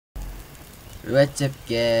What's up,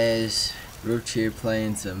 guys? Roach here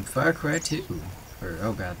playing some Far Cry 2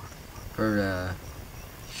 for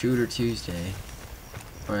Shooter Tuesday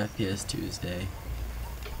or FPS Tuesday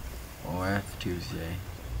or F Tuesday.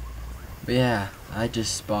 But yeah, I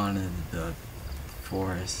just spawned in the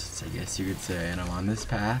forest, I guess you could say, and I'm on this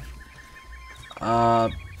path.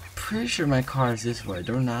 Pretty sure my car is this way.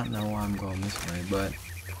 Do not know why I'm going this way, but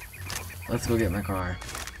let's go get my car.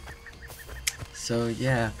 So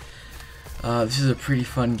yeah. This is a pretty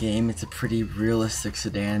fun game. It's a pretty realistic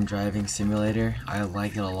sedan driving simulator. I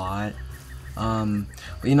like it a lot. But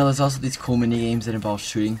you know, there's also these cool mini games that involve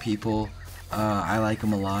shooting people. I like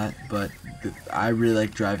them a lot, but I really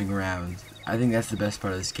like driving around. I think that's the best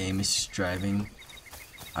part of this game, is just driving.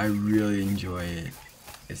 I really enjoy it.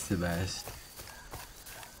 It's the best.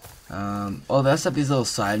 Oh, that's up these little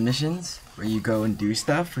side missions where you go and do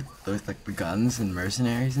stuff with those, like, the guns and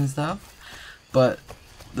mercenaries and stuff. But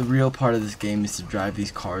the real part of this game is to drive these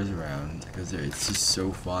cars around, because it's just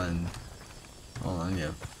so fun. Hold on,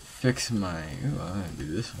 yeah, fix my. Ooh, I'm gonna do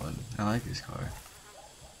this one. I like this car.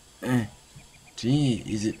 G,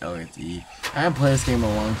 is it? Oh, it's E. I haven't played this game in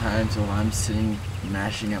a long time, so while I'm sitting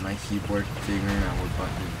mashing at my keyboard, figuring out what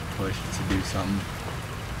button to push to do something,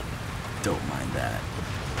 don't mind that.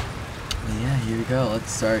 But yeah, here we go.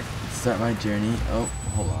 Let's start my journey. Oh,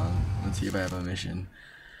 hold on. Let's see if I have a mission.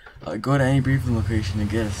 Go to any briefing location to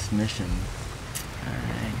get a mission.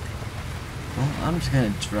 Alright. Well, I'm just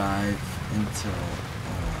gonna drive until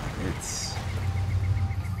it's.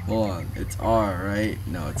 Hold on, it's R, right?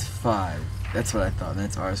 No, it's 5. That's what I thought.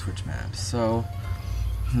 That's R switch maps. So,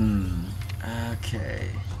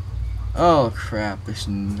 okay. Oh crap, there's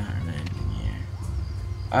not anything here.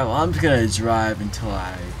 Alright, well, I'm just gonna drive until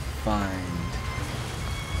I find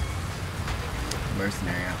a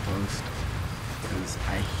mercenary outpost, because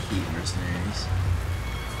I hate mercenaries.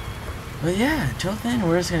 But yeah, until then,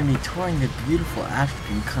 we're just going to be touring the beautiful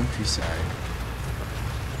African countryside.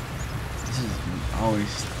 This is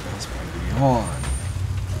always the best part of the game. Hold on.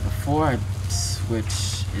 Before I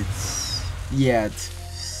switch, it's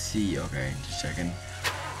C. Okay, just checking.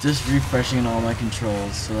 Just refreshing all my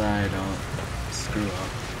controls so that I don't screw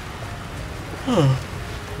up.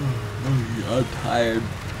 I'm tired.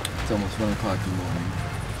 It's almost 1 o'clock in the morning.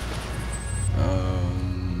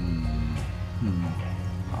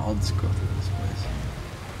 I'll just go through this place.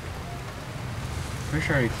 Pretty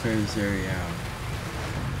sure I already cleared this area out.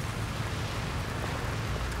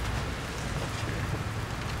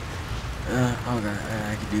 Oh god,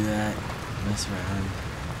 I could do that. Mess around.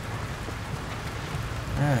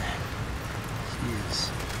 Jeez.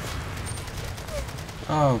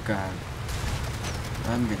 Oh god.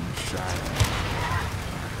 I'm getting shot at.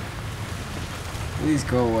 Please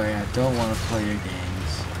go away. I don't want to play your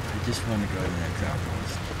games. I just want to go to the next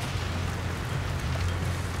outpost.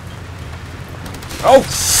 Oh!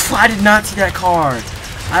 I did not see that car!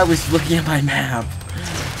 I was looking at my map.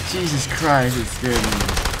 Jesus Christ, it scared me.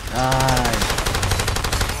 Die.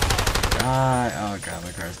 Die. Oh god,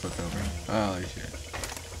 my car flipped over. Holy shit.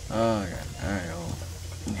 Oh god. Alright, well.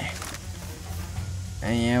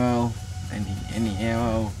 Any ammo? Any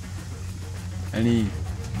ammo? Any?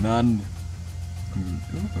 None?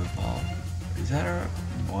 Is that a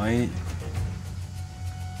white?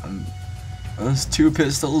 Those 2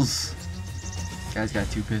 pistols. This guy's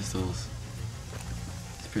got 2 pistols.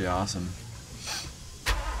 It's pretty awesome.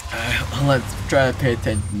 Alright, let's try to pay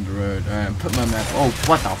attention to the road. Alright, put my map. Oh,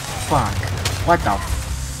 what the fuck? What the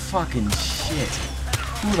fucking shit?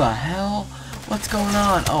 Who the hell? What's going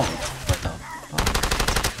on? Oh, what the fuck?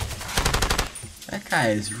 That guy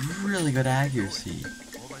is really good accuracy.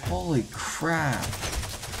 Holy crap.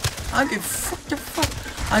 I'm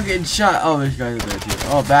getting shot. Oh, there's guys there too.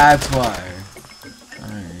 Oh, that's why.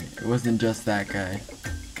 Alright, it wasn't just that guy.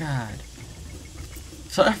 God.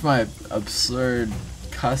 Sorry for my absurd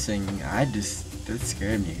cussing. That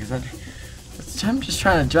scared me, because I'm just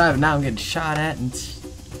trying to drive and now I'm getting shot at, and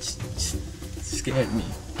it scared me.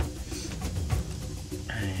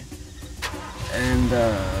 Alright. And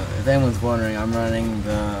if anyone's wondering, I'm running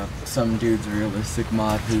some dude's realistic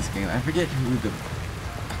mod for this game. I forget who the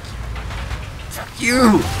fuck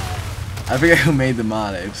you. I forget who made the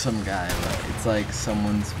mod. It was some guy, but it's like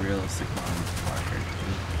someone's realistic mod.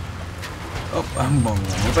 Oh, I'm going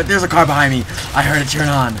wrong. But there's a car behind me. I heard it turn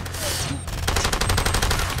on.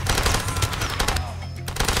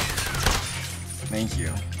 Thank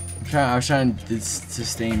you. I was trying to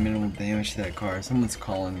sustain minimal damage to that car. Someone's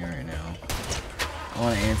calling me right now. I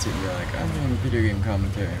want to answer it and be like, I'm doing a video game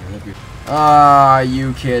commentary. Ah,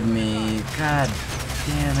 you kidding me? God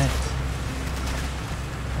damn it.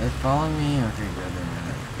 Are they following me? Okay, good.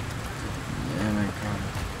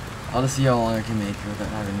 I'll just see how long I can make it without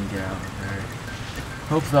having to get out of there.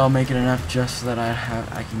 Hopefully I'll make it enough just so that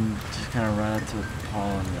I can just kind of run up to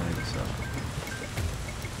Paul and the other stuff.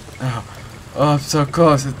 Oh, I'm so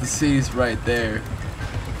close. The city's right there.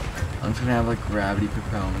 I'm just gonna have like gravity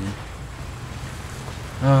propel me.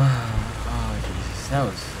 Oh Jesus, that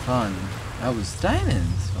was fun. That was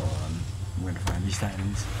diamonds. Hold on, I'm gonna find these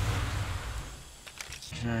diamonds.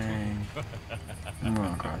 I'm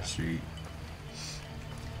going across the street.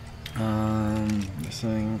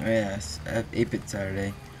 Something. Oh yes, 8-Bit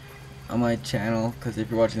Saturday on my channel. Because if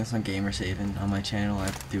you're watching this on Gamer Saving, on my channel I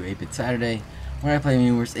do 8-Bit Saturday where I play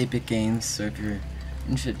numerous 8-bit games. So if you're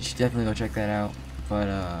interested, you should definitely go check that out. But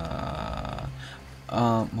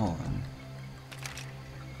hold on.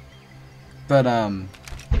 But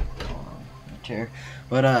chair.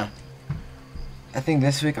 But I think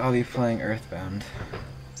this week I'll be playing Earthbound.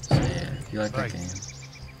 So yeah, if you like that game.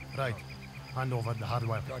 Right. Hand over the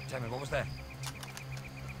hardware. God damn it, what was that?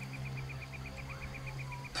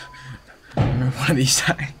 I remember one of these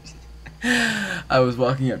times I was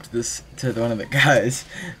walking up to one of the guys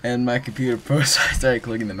and my computer froze, so I started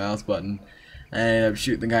clicking the mouse button and I ended up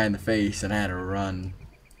shooting the guy in the face and I had to run.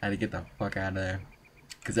 I had to get the fuck out of there.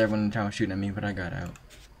 Because everyone in town was shooting at me, but I got out.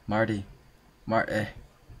 Marty. Hold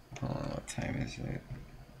on, what time is it?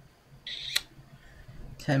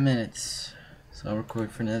 10 minutes. So I'll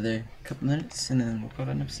record for another couple minutes and then we'll call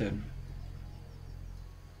it an episode.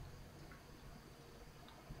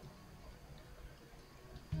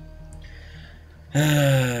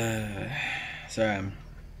 Sorry,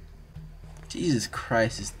 Jesus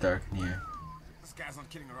Christ, it's dark in here. This guy's not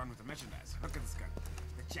kidding around with the merchandise. Look at this guy.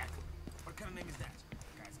 The Jackal. What kind of name is that? The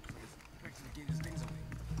guy's crazy. Practically gave his things away.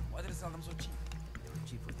 Why did they sell them so cheap? They were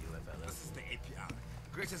cheap with you, fella. This is the APR.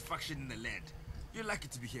 Greatest faction in the land. You're lucky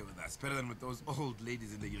to be here with us. Better than with those old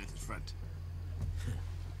ladies in the United Front.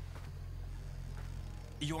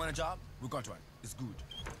 You want a job? We got one. It's good.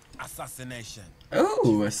 Assassination.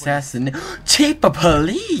 Oh, assassination. Chief of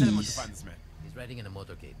police. He's riding in a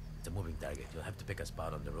motorcade. It's a moving target. You'll have to pick a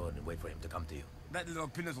spot on the road and wait for him to come to you. That little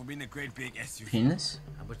penis will be in a great big SUV. Penis?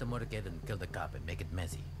 Ambush the motorcade and kill the cop and make it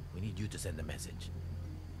messy. We need you to send a message.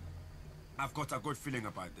 I've got a good feeling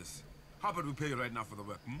about this. How about we pay you right now for the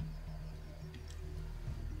work,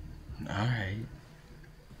 Alright.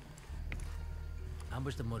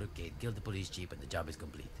 Ambush the motorcade, kill the police chief, and the job is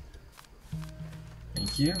complete.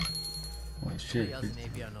 Thank you. Holy shit. Nobody else in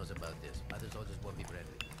APR knows about this. Other soldiers won't be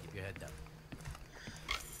friendly. Keep your head down.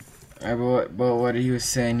 Alright, but what he was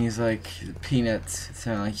saying, he's like, peanuts. It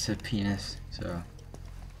sounded like he said penis, so.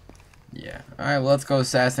 Yeah. Alright, well, let's go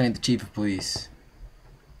assassinate the chief of police.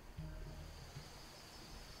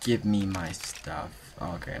 Give me my stuff.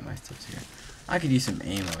 Oh, okay, my stuff's here. I could use some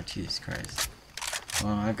ammo, Jesus Christ.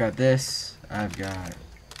 Well, I've got this. I've got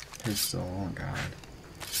pistol. Oh god.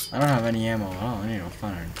 I don't have any ammo at all. I need to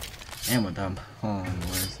find an ammo dump. Hold on,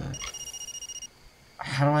 where is that?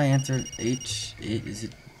 How do I enter H? 8? Is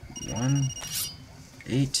it 1?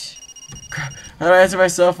 H? Crap. How do I answer my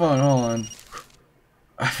cell phone? Hold on.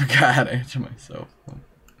 I forgot how to answer my cell phone.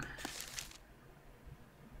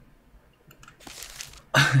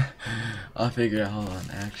 I'll figure it out. Hold on.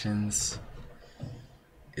 Actions.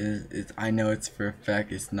 I know it's for a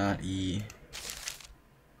fact it's not E.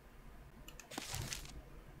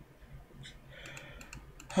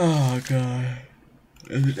 Oh god.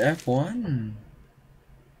 Is it F1?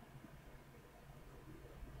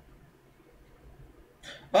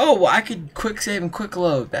 Oh, well, I could quick save and quick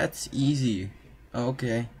load. That's easy. Oh,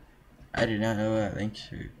 okay. I did not know that. Thanks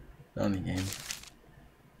for telling me, game.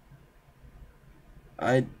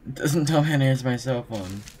 It doesn't tell me how to answer my cell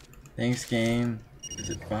phone. Thanks, game. Is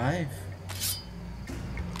it 5?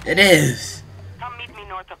 It is! Come meet me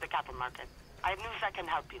north of the cattle market. I have news I can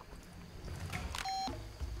help you.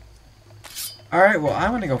 Alright, well,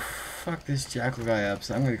 I'm gonna go fuck this jackal guy up,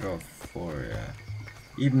 so I'm gonna go for,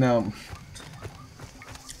 even though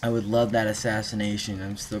I would love that assassination,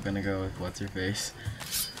 I'm still gonna go with what's-her-face.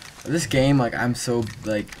 This game, like, I'm so,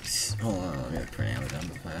 like, hold on, let me look for an ammo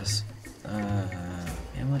dump fast.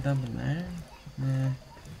 Ammo dump in there? Nah.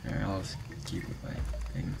 Alright, I'll just keep with my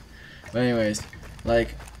thing. But anyways,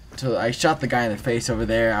 like, so I shot the guy in the face over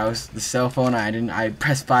there. The cell phone, I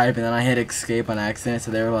pressed 5 and then I hit escape on accident, so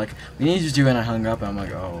they were like, we need you to, and I hung up and I'm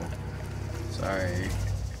like, oh, sorry.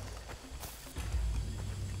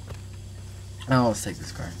 Now let's take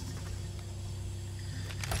this car.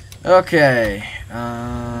 Okay,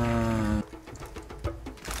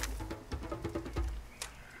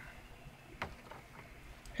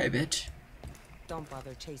 hey bitch. Don't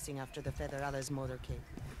bother chasing after the Feather Allah's motorcade.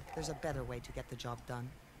 There's a better way to get the job done.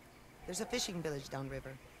 There's a fishing village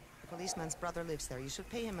downriver. policeman's brother lives there. You should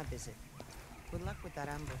pay him a visit. Good luck with that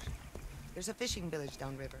ambush. There's a fishing village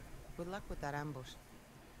downriver. Good luck with that ambush.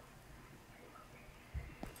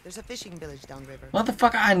 There's a fishing village downriver. What the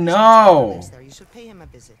fuck? I know. Lives there. You should pay him a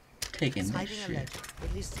visit. Taking He's that hiding a shit. ledger.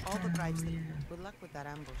 At least all the bribes. Good luck with that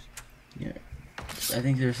ambush. Yeah. I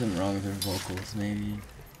think there's something wrong with their vocals, maybe.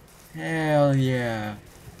 Hell yeah.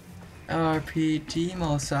 RPG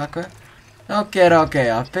Mosaka. Okay.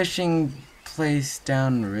 A fishing place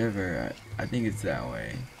downriver. I think it's that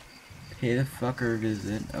way. Pay the fucker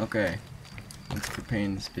visit. Okay. Let's go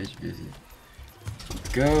paying this bitch visit. Let's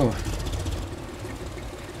go.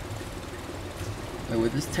 Wait,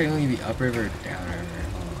 would this technically be upriver or downriver?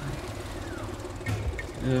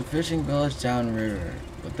 There's a fishing village downriver,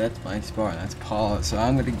 but that's my spot. That's Paula, so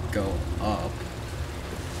I'm gonna go up,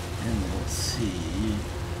 and we'll see.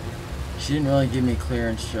 She didn't really give me clear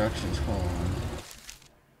instructions. Hold on.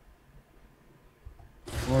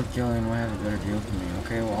 Fort Gillian will have a better deal for me.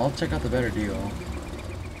 Okay, well I'll check out the better deal.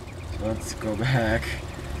 So let's go back.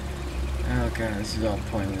 Oh god, this is all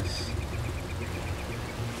pointless.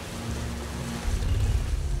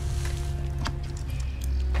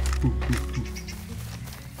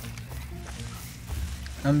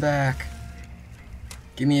 I'm back.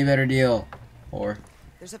 Give me a better deal. Or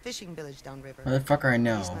There's a fishing village downriver. motherfucker, I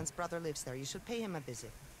know. Policeman's brother lives there. You should pay him a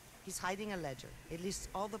visit. He's hiding a ledger. It lists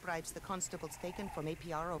all the bribes the constable's taken from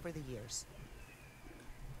APR over the years.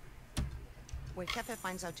 When Kefe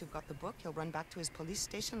finds out you've got the book, he'll run back to his police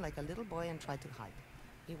station like a little boy and try to hide.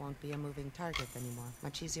 He won't be a moving target anymore.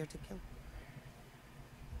 Much easier to kill.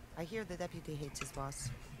 I hear the deputy hates his boss.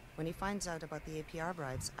 When he finds out about the APR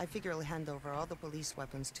bribes, I figure he'll hand over all the police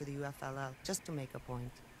weapons to the UFLL, just to make a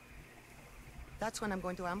point. That's when I'm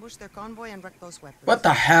going to ambush their convoy and wreck those weapons. What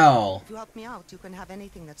the hell? If you help me out, you can have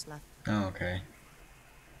anything that's left. Oh, okay.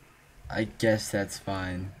 I guess that's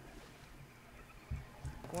fine.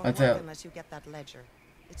 Won't What's work up? unless you get that ledger.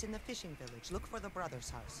 It's in the fishing village. Look for the brother's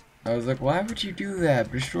house. I was like, why would you do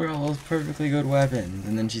that? Destroy all those perfectly good weapons.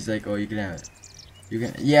 And then she's like, oh, you can have it. You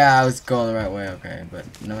can. Yeah, I was going the right way, okay. But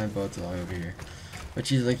now my boat's all over here. But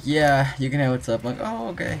she's like, yeah, you can have what's up. I'm like, oh,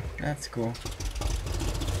 okay. That's cool.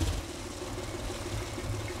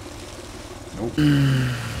 Nope.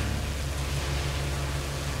 If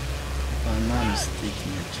I'm not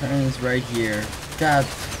mistaken, the turn is right here. God.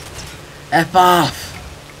 F off!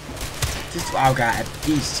 Just, oh god,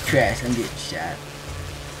 Jesus Christ, I'm getting shot.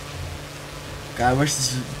 God, I wish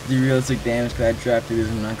this was the realistic damage because I dropped through this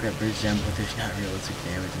and not grab this gem, but there's not realistic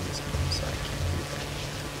damage in this game, so I can't do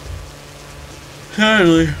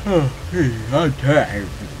that. Sadly, oh, hey, I'm tired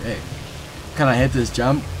today. Can I hit this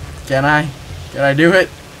jump? Can I? Can I do it?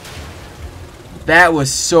 That was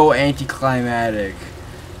so anticlimactic.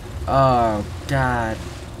 Oh god.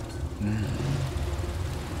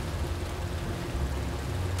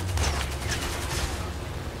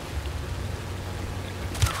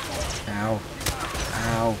 Ow.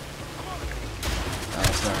 Ow.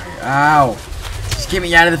 Oh, sorry. Ow. Just get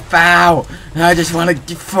me out of the foul. I just want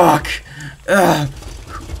to fuck. Ugh.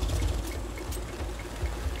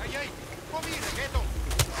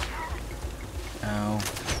 Ow.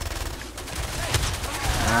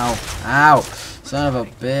 Ow. Ow. Son of a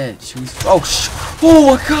bitch. Who's... Oh,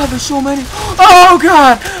 oh my god, there's so many. Oh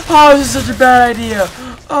god. Oh, this is such a bad idea.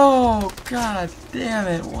 Oh god damn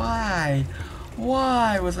it. Why?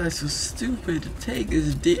 Why was I so stupid to take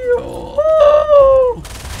this deal? Oh!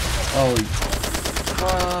 Holy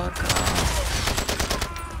fuck off.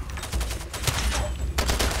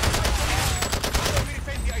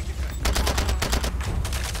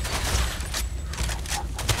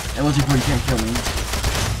 And once you can't kill me.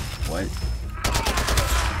 What?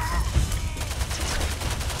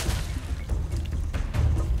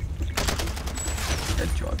 Dead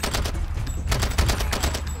drug.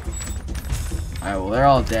 Alright, well, they're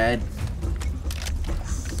all dead.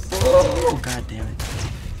 Oh, god damn it.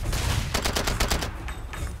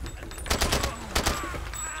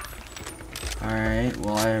 Alright,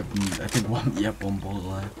 well, I think one bullet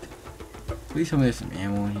left. Please tell me there's some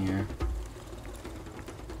ammo in here.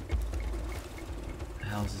 What the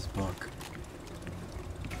hell's this book?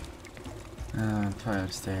 It's probably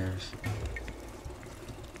upstairs.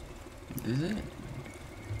 Is it?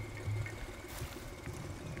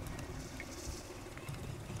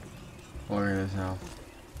 Look at this now.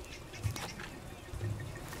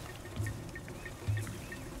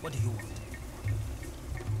 What do you want?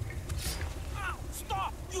 Ow!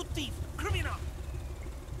 Stop! You thief! Criminal!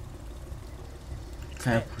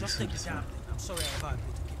 Can I Hey, please just take take this the one? damn thing. I'm sorry I ever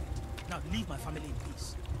agreed to give it. Now leave my family in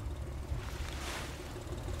peace.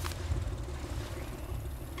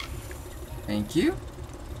 Thank you.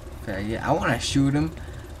 faggot. I want to shoot him,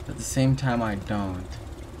 but at the same time I don't.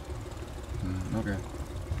 Okay.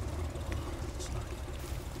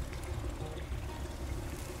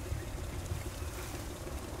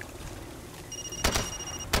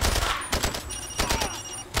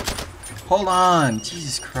 Hold on!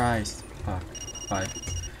 Jesus Christ. Fuck. 5.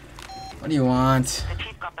 What do you want? The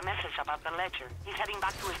chief got the message about the ledger. He's heading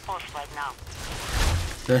back to his post right now.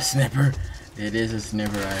 The sniper. It is a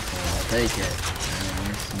sniper rifle. I'll take it.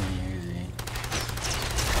 Where's me Uzi?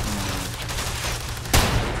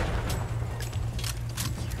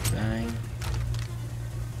 Dying.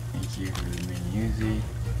 Thank you for the mini Uzi.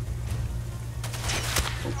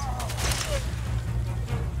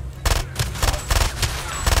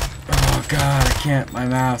 Oh god, I can't. My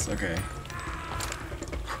mouse. Okay.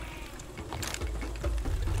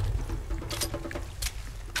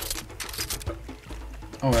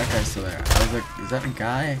 Oh, that guy's still there. I was like, is that a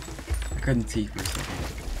guy? I couldn't see for a second.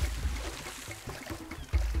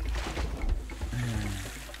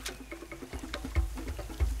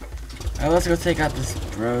 Alright, let's go take out this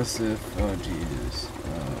Broseph. Oh, Jesus.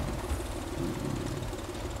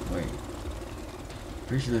 Wait.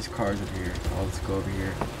 Pretty sure there's cars over here. I'll just go over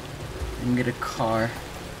here and get a car.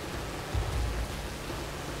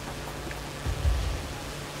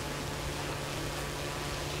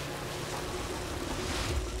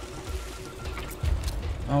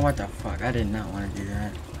 Oh, what the fuck? I did not want to do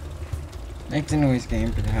that. Make the noise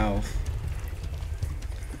game for the health.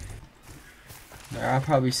 I'll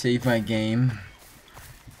probably save my game.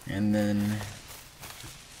 And then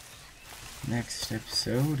next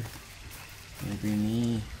episode will be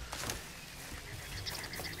me.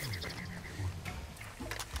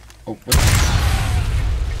 Oh, what the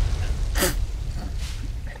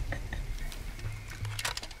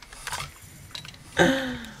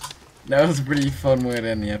That was a pretty fun way to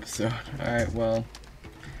end the episode. Alright, well,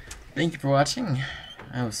 thank you for watching.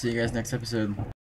 I will see you guys next episode.